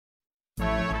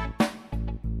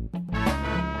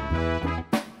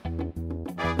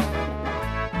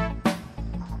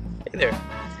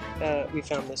there. We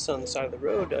found this on the side of the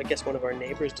road. I guess one of our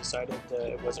neighbors decided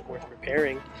it wasn't worth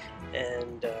repairing,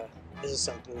 and this is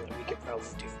something that we could probably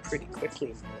do pretty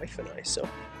quickly, my wife and I. So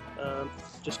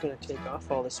just going to take off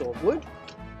all this old wood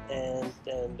and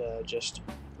just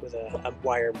with a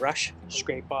wire brush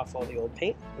scrape off all the old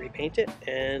paint, repaint it,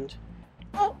 and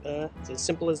it's as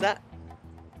simple as that.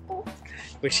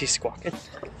 Which she's squawking.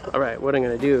 Alright, what I'm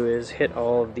going to do is hit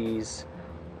all of these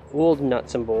old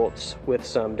nuts and bolts with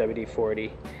some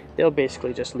WD-40. They'll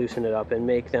basically just loosen it up and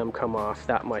make them come off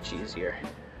that much easier.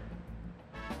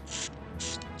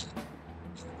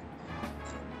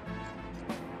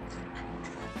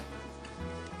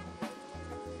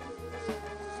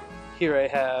 Here I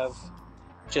have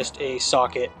just a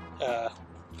socket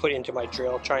put into my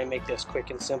drill. Try and make this quick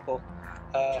and simple.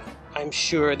 I'm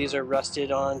sure these are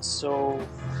rusted on, so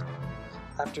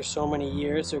after so many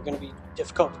years they're going to be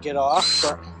difficult to get off,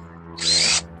 but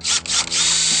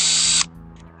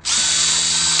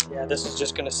yeah, this is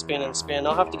just going to spin and spin.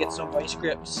 I'll have to get some vice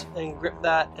grips and grip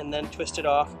that and then twist it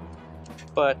off,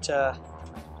 but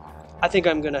I think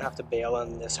I'm going to have to bail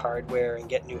on this hardware and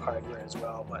get new hardware as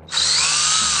well. But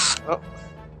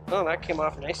oh, that came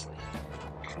off nicely.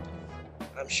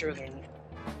 I'm sure the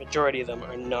majority of them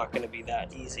are not going to be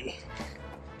that easy.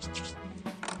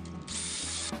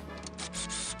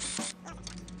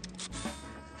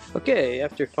 Okay,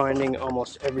 after finding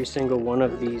almost every single one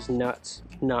of these nuts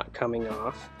not coming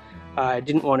off, I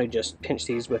didn't want to just pinch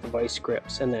these with vice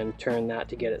grips and then turn that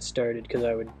to get it started, because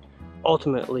I would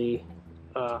ultimately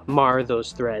mar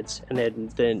those threads and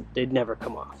then they'd never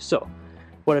come off. So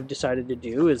what I've decided to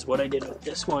do is what I did with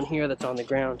this one here that's on the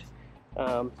ground.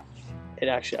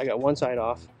 I got one side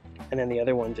off and then the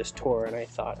other one just tore, and I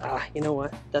thought, you know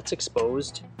what, that's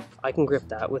exposed. I can grip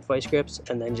that with vice grips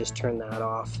and then just turn that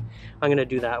off. I'm going to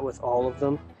do that with all of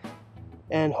them,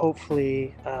 and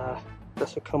hopefully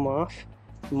this will come off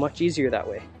much easier that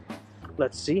way.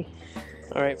 Let's see.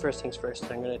 Alright, first things first,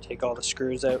 I'm going to take all the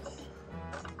screws out.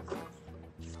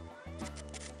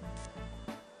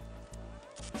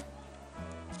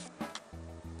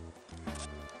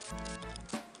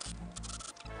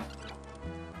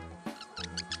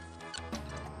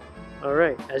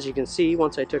 Alright, as you can see,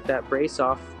 once I took that brace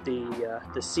off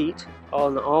the seat,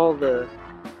 all the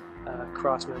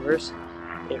cross members,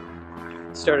 it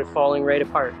started falling right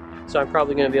apart. So I'm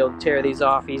probably going to be able to tear these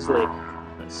off easily.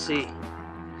 Let's see.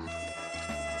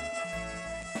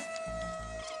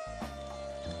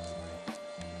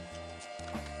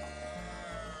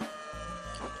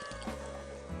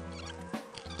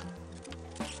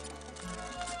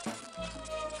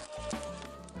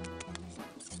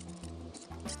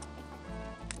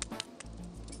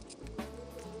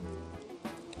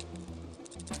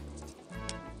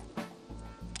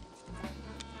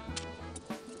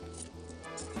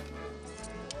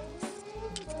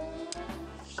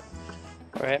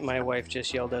 Alright, my wife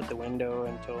just yelled out the window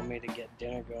and told me to get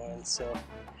dinner going, so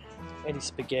Eddie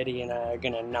Spaghetti and I are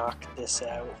gonna knock this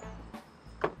out.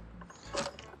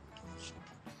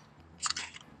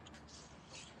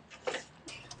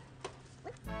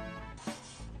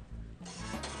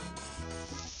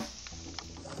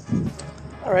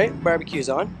 Alright, barbecue's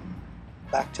on.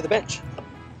 Back to the bench.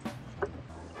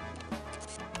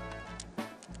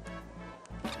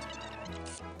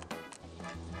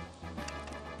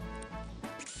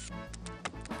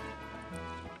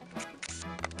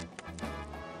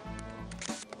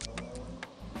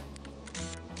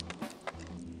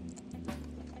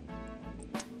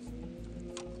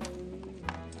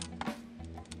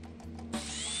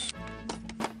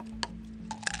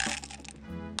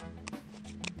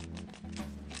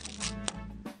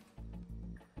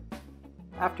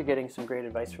 After getting some great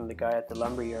advice from the guy at the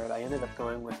lumber yard, I ended up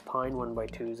going with pine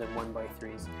 1x2s and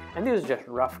 1x3s. And these was just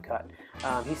rough cut.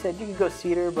 He said you could go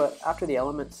cedar, but after the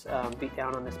elements beat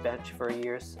down on this bench for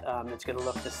years, it's going to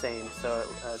look the same. So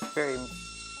it's very,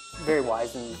 very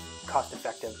wise and cost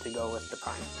effective to go with the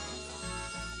pine.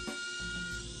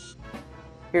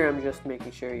 Here I'm just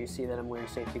making sure you see that I'm wearing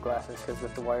safety glasses, because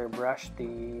with the wire brush,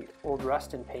 the old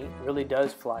rust in paint really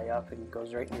does fly up and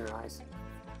goes right in your eyes.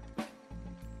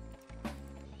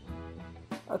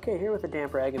 Okay, here with a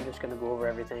damp rag, I'm just going to go over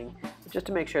everything just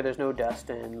to make sure there's no dust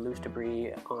and loose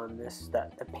debris on this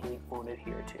that the paint won't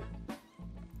adhere to.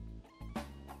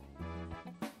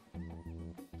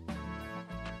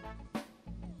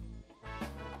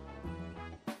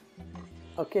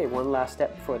 Okay, one last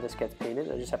step before this gets painted.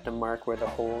 I just have to mark where the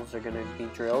holes are going to be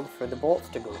drilled for the bolts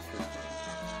to go through.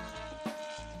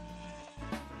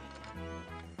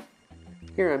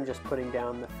 Here I'm just putting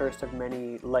down the first of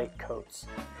many light coats.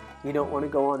 You don't want to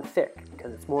go on thick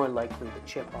because it's more likely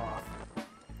to chip off.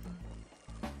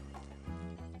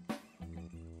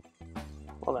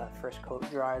 first coat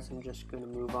dries, I'm just going to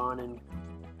move on and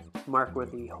mark where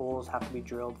the holes have to be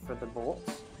drilled for the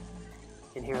bolts.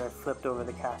 And here I've flipped over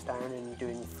the cast iron and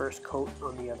doing the first coat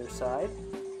on the other side.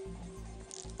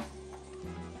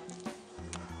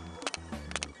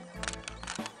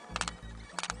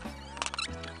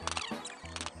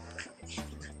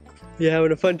 You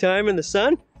having a fun time in the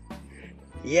sun?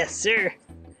 Yes, sir.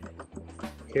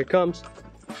 Here it comes.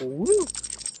 Woo!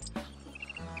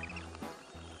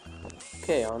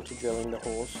 Okay, on to drilling the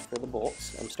holes for the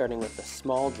bolts. I'm starting with a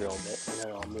small drill bit, and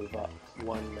then I'll move up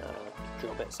one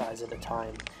drill bit size at a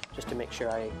time, just to make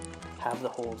sure I have the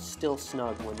holes still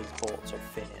snug when these bolts are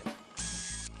fit in.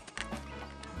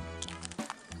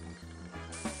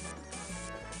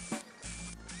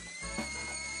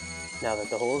 Now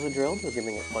that the holes are drilled, we're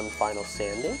giving it one final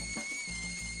sanding,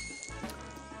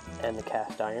 and the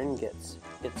cast iron gets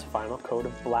its final coat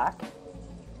of black,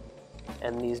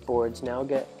 and these boards now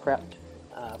get prepped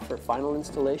for final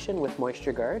installation with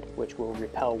Moisture Guard, which will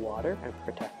repel water and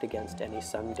protect against any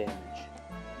sun damage.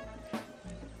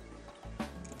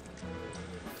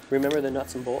 Remember the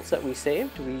nuts and bolts that we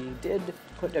saved? We did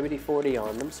put WD-40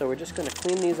 on them, so we're just going to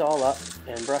clean these all up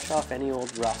and brush off any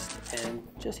old rust and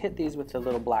just hit these with a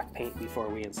little black paint before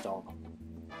we install them.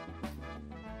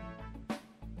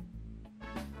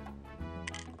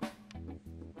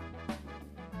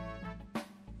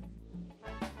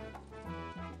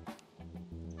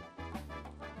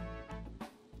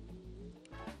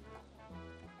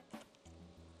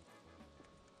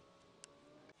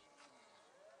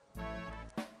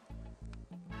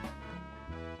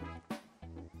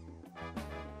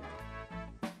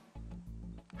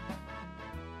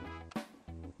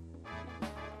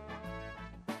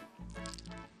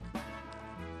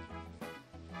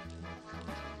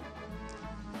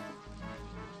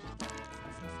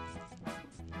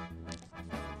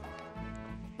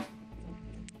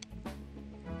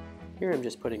 Here I'm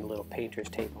just putting a little painter's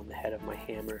tape on the head of my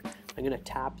hammer. I'm going to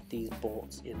tap these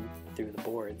bolts in through the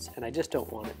boards, and I just don't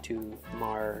want it to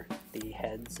mar the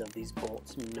heads of these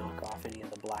bolts and knock off any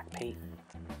of the black paint.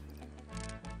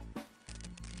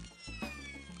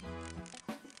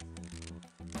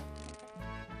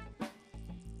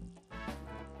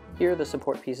 Here the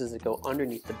support pieces that go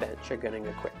underneath the bench are getting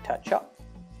a quick touch up.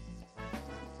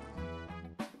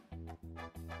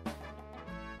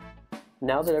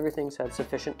 Now that everything's had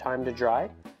sufficient time to dry,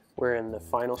 we're in the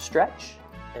final stretch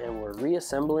and we're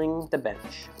reassembling the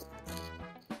bench.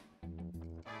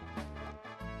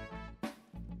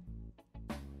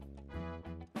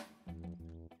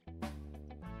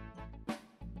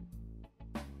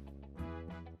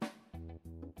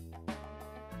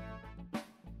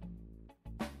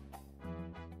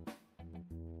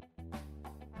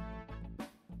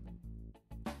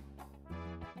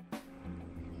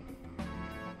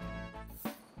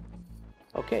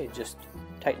 Okay, just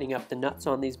tightening up the nuts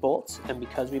on these bolts, and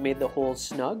because we made the holes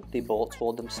snug, the bolts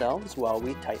hold themselves while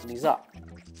we tighten these up.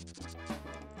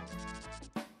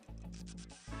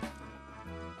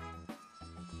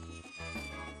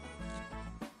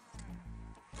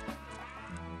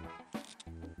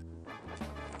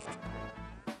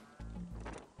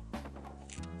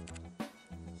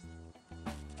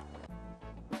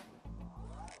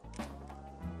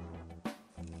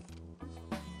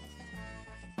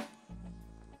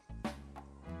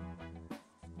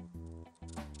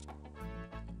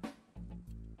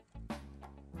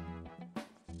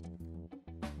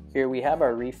 Here we have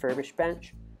our refurbished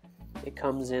bench. It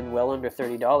comes in well under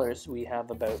 $30. We have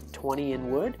about 20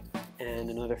 in wood and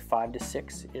another 5 to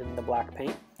 6 in the black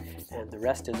paint, and the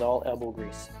rest is all elbow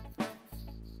grease.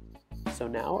 So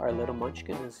now our little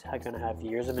munchkin is going to have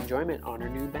years of enjoyment on our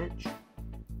new bench.